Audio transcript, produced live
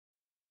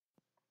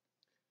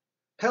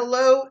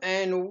Hello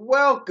and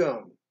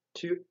welcome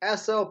to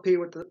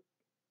SLP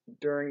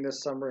during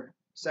this summer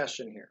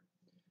session here.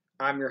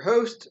 I'm your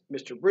host,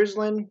 Mr.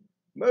 Brislin.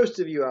 Most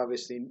of you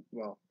obviously,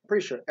 well,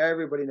 pretty sure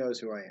everybody knows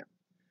who I am.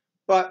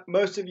 But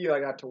most of you I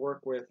got to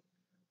work with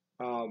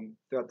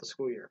throughout the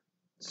school year.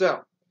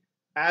 So,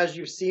 as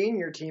you've seen,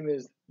 your team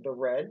is the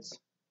Reds.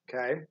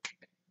 Okay.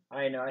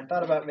 I know, I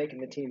thought about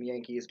making the team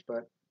Yankees,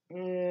 but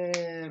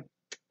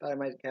thought I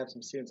might have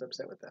some students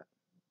upset with that.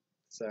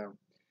 So,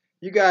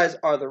 you guys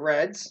are the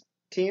Reds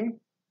team.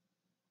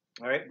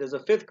 All right, there's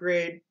a fifth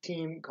grade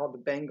team called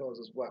the Bengals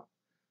as well,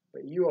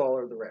 but you all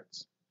are the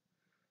Reds.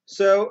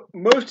 So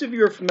most of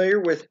you are familiar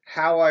with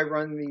how I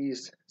run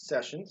these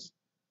sessions,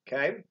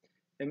 okay?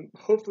 And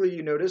hopefully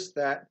you noticed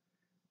that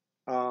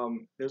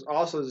there's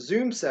also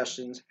Zoom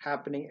sessions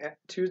happening at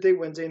Tuesday,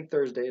 Wednesday, and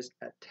Thursdays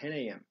at 10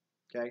 a.m.,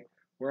 okay?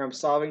 Where I'm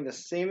solving the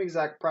same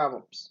exact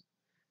problems.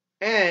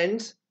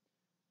 And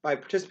by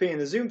participating in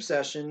the Zoom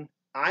session,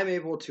 I'm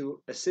able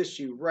to assist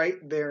you right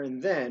there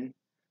and then,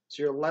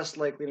 so you're less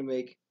likely to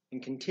make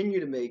and continue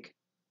to make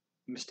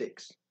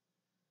mistakes.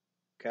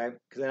 Okay?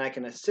 Because then I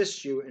can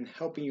assist you in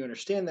helping you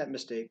understand that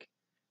mistake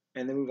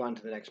and then move on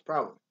to the next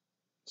problem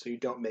so you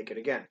don't make it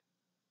again.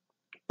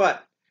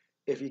 But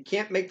if you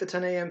can't make the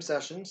 10 a.m.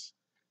 sessions,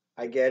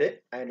 I get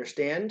it, I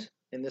understand,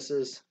 and this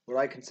is what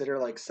I consider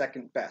like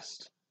second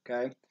best,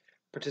 okay?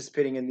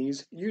 Participating in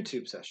these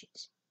YouTube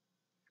sessions.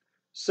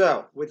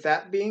 So, with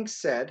that being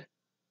said,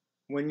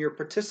 when you're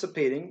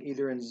participating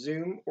either in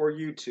Zoom or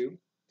YouTube,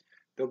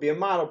 there'll be a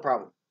model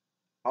problem.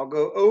 I'll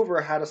go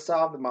over how to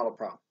solve the model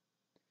problem.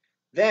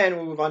 Then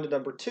we'll move on to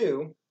number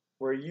 2,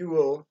 where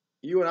you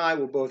and I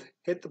will both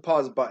hit the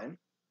pause button.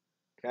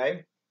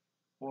 Okay?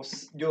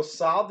 You'll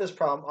solve this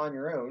problem on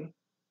your own.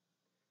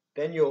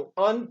 Then you'll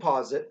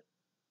unpause it,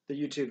 the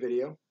YouTube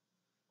video.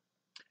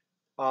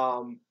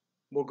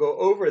 We'll go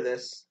over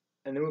this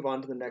and then move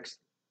on to the next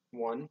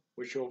one,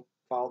 which will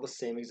follow the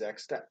same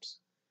exact steps.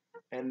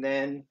 And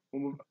then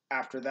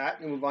after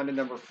that, we'll move on to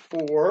number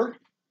 4.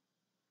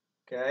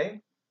 Okay?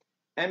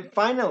 And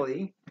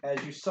finally,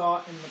 as you saw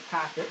in the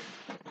packet,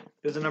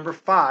 there's a number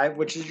 5,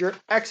 which is your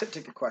exit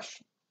ticket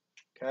question.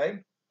 Okay?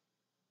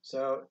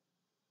 So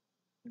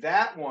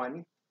that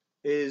one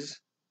is,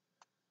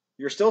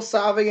 you're still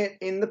solving it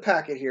in the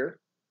packet here.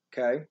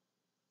 Okay?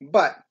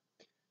 But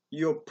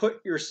you'll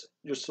put your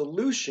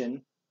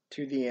solution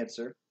to the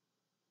answer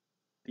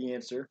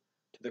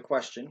to the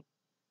question,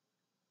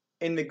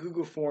 in the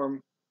Google form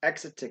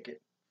exit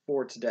ticket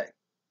for today.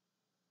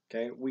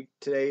 Okay?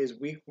 Today is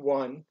week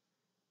 1,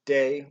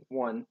 day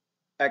 1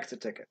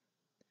 exit ticket.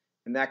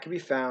 And that can be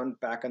found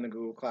back on the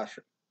Google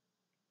Classroom.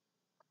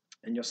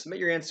 And you'll submit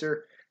your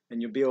answer,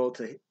 and you'll be able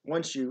to,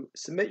 once you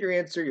submit your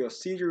answer, you'll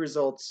see your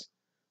results.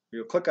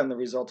 You'll click on the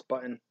results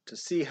button to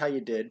see how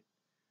you did,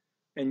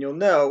 and you'll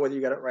know whether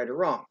you got it right or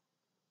wrong.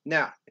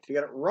 Now, if you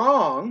got it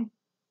wrong,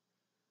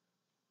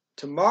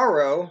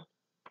 tomorrow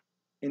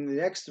in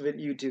the next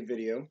YouTube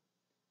video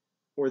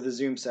or the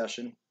Zoom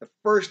session, the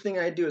first thing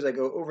I do is I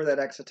go over that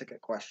exit ticket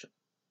question,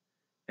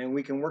 and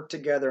we can work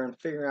together and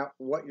figure out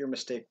what your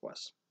mistake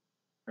was.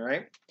 All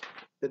right?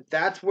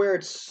 That's where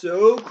it's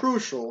so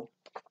crucial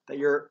that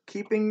you're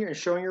keeping and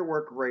showing your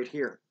work right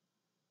here,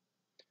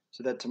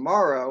 so that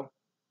tomorrow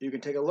you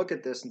can take a look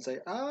at this and say,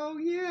 oh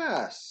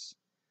yes,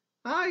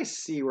 I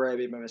see where I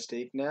made my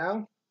mistake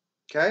now.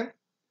 Okay?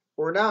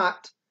 Or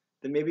not,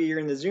 then maybe you're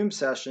in the Zoom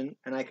session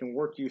and I can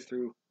work you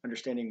through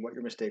understanding what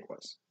your mistake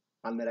was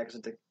on that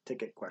exit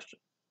ticket question.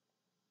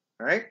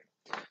 All right?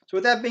 So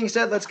with that being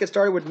said, let's get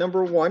started with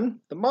number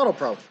 1, the model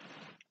problem.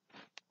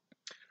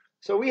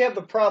 So we have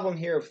the problem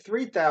here of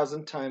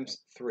 3,000 times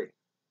 3.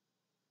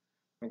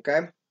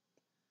 Okay?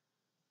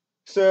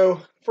 So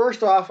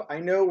first off, I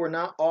know we're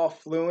not all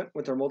fluent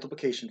with our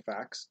multiplication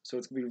facts, so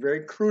it's going to be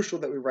very crucial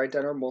that we write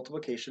down our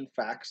multiplication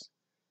facts.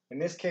 In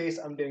this case,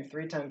 I'm doing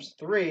 3 times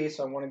 3,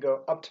 so I want to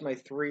go up to my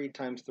 3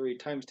 times 3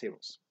 times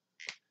tables.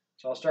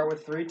 So I'll start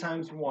with 3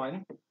 times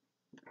 1,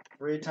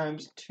 3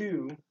 times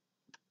 2,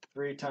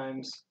 3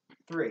 times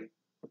 3.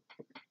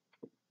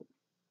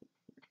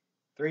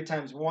 3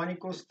 times 1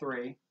 equals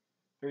 3,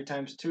 3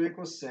 times 2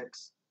 equals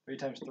 6, 3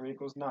 times 3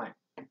 equals 9.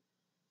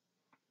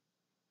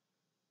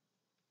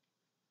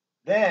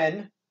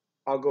 Then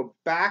I'll go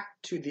back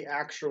to the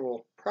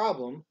actual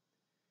problem,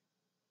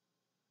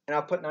 and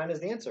I'll put 9 as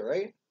the answer,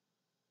 right?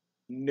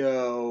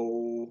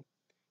 No,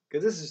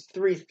 because this is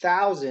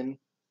 3,000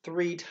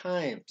 3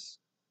 times.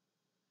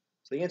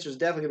 So the answer is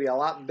definitely going to be a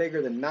lot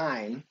bigger than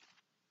 9.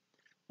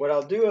 What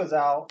I'll do is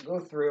I'll go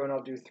through and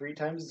I'll do 3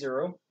 times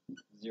 0,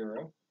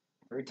 0,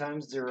 3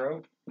 times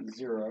 0,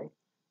 0,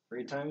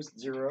 3 times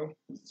 0,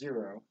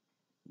 0.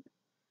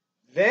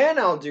 Then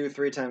I'll do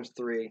 3 times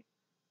 3,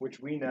 which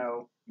we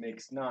know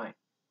makes 9.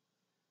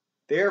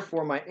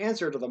 Therefore, my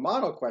answer to the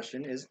model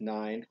question is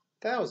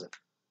 9,000,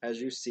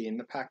 as you see in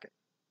the packet.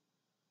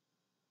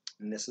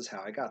 And this is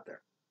how I got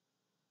there.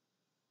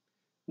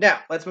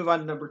 Now, let's move on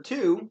to number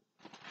 2,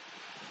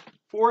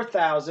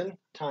 4,000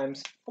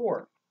 times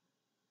 4.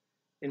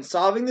 In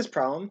solving this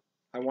problem,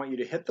 I want you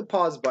to hit the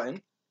pause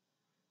button,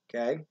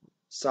 okay?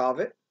 solve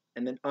it,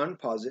 and then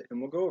unpause it, and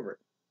we'll go over it.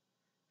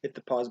 Hit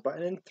the pause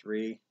button in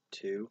 3,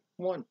 2,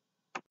 1.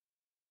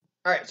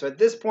 All right, so at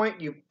this point,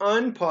 you've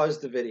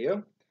unpaused the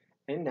video,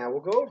 and now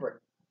we'll go over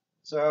it.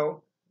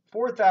 So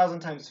 4,000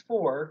 times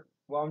 4,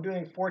 well, I'm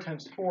doing 4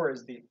 times 4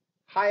 is the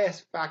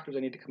highest factors I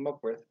need to come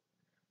up with.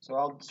 So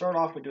I'll start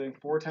off with doing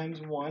 4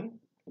 times 1,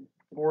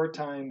 4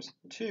 times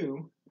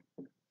 2,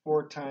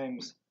 4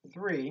 times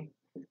 3,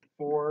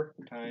 4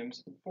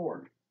 times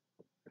 4.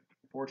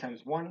 4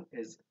 times 1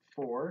 is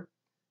 4,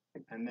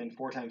 and then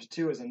 4 times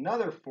 2 is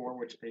another 4,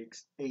 which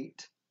makes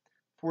 8.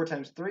 4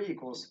 times 3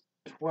 equals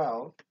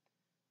 12,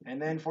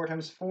 and then 4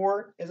 times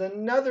 4 is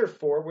another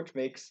 4, which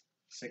makes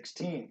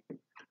 16.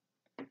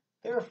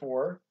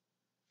 Therefore,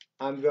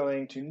 I'm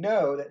going to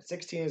know that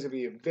 16 is going to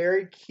be a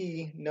very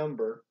key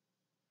number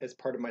as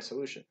part of my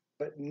solution,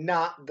 but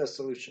not the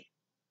solution.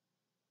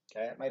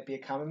 Okay, it might be a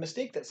common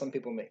mistake that some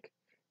people make.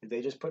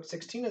 They just put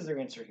 16 as their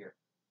answer here.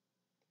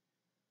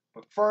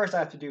 But first I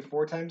have to do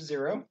 4 times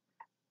 0,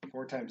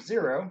 4 times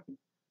 0,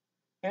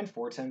 and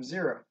 4 times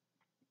 0.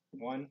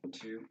 1,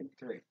 2,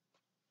 3.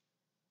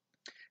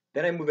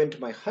 Then I move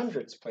into my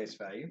hundredths place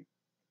value.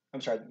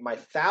 I'm sorry, my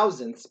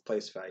thousandths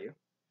place value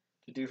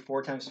to do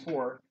 4 times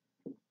 4,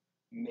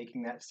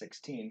 making that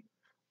 16,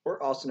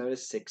 or also known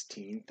as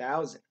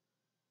 16,000.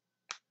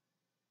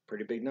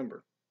 Pretty big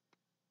number.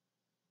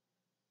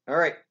 All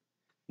right,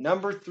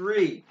 number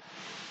 3.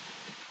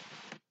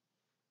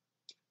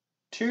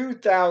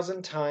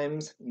 2,000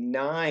 times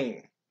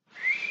 9.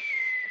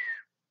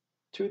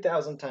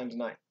 2,000 times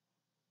 9.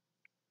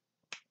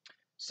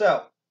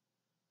 So,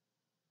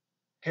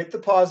 hit the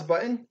pause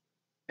button,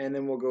 and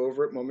then we'll go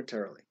over it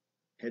momentarily.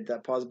 Hit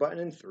that pause button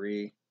in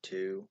 3,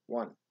 2,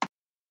 1.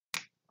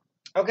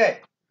 Okay,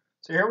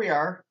 so here we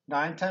are,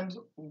 9 times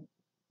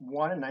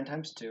 1 and 9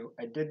 times 2.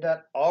 I did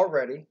that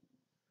already,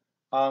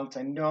 so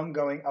I know I'm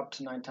going up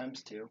to 9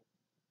 times 2.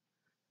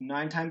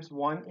 9 times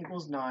 1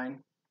 equals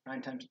 9.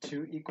 9 times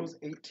 2 equals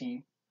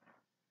 18.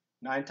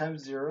 9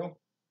 times 0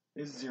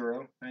 is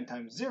 0. 9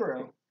 times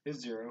 0 is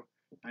 0.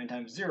 9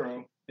 times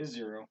 0 is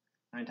 0.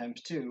 9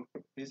 times 2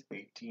 is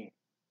 18.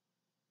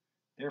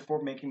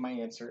 Therefore, making my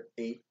answer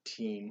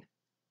 18,000.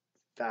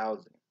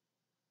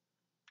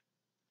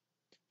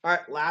 All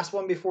right, last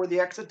one before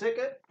the exit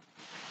ticket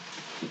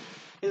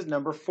is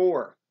number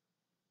 4.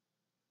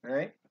 All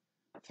right,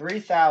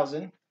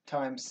 3,000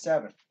 times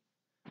 7.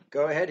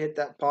 Go ahead, hit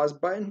that pause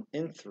button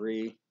in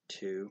 3,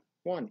 2,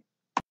 1.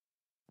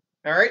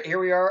 All right, here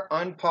we are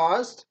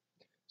unpaused.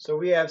 So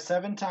we have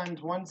 7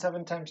 times 1,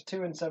 7 times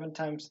 2, and 7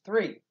 times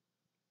 3.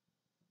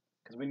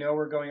 Because we know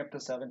we're going up to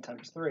 7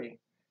 times 3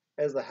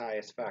 as the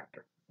highest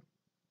factor.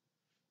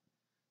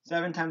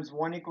 7 times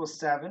 1 equals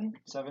 7,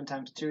 7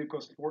 times 2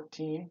 equals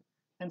 14,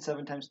 and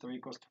 7 times 3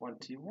 equals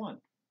 21.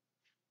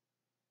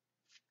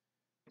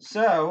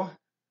 So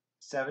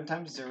 7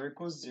 times 0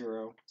 equals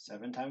 0,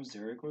 7 times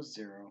 0 equals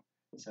 0,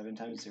 7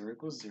 times 0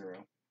 equals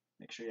 0.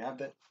 Make sure you have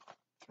that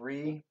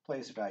 3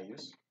 place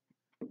values.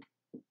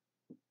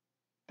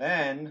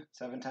 Then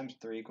 7 times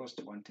 3 equals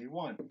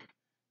 21.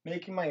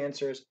 Making my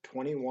answer is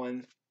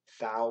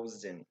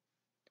 21,000.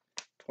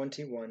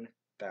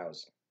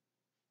 21,000.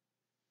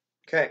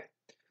 Okay.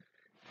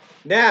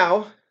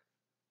 Now,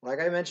 like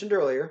I mentioned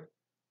earlier,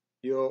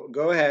 you'll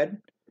go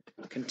ahead,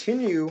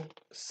 continue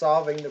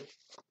solving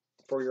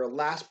for your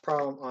last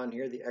problem on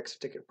here, the exit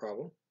ticket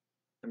problem,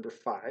 number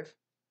 5.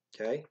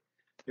 Okay.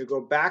 You'll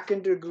go back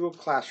into Google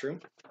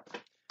Classroom.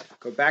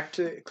 Go back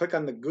to, click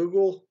on the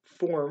Google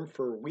form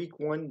for week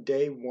 1,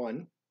 day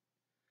 1.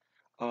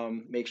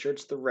 Make sure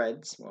it's the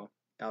Reds. Well,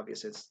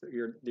 obviously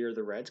you're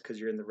the Reds because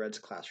you're in the Reds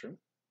classroom.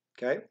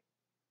 Okay.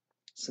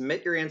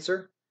 Submit your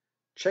answer.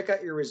 Check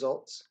out your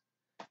results.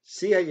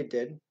 See how you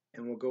did,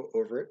 and we'll go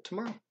over it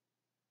tomorrow.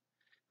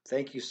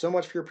 Thank you so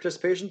much for your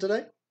participation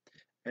today,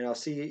 and I'll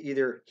see you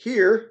either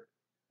here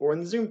or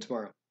in the Zoom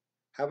tomorrow.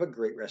 Have a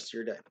great rest of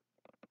your day.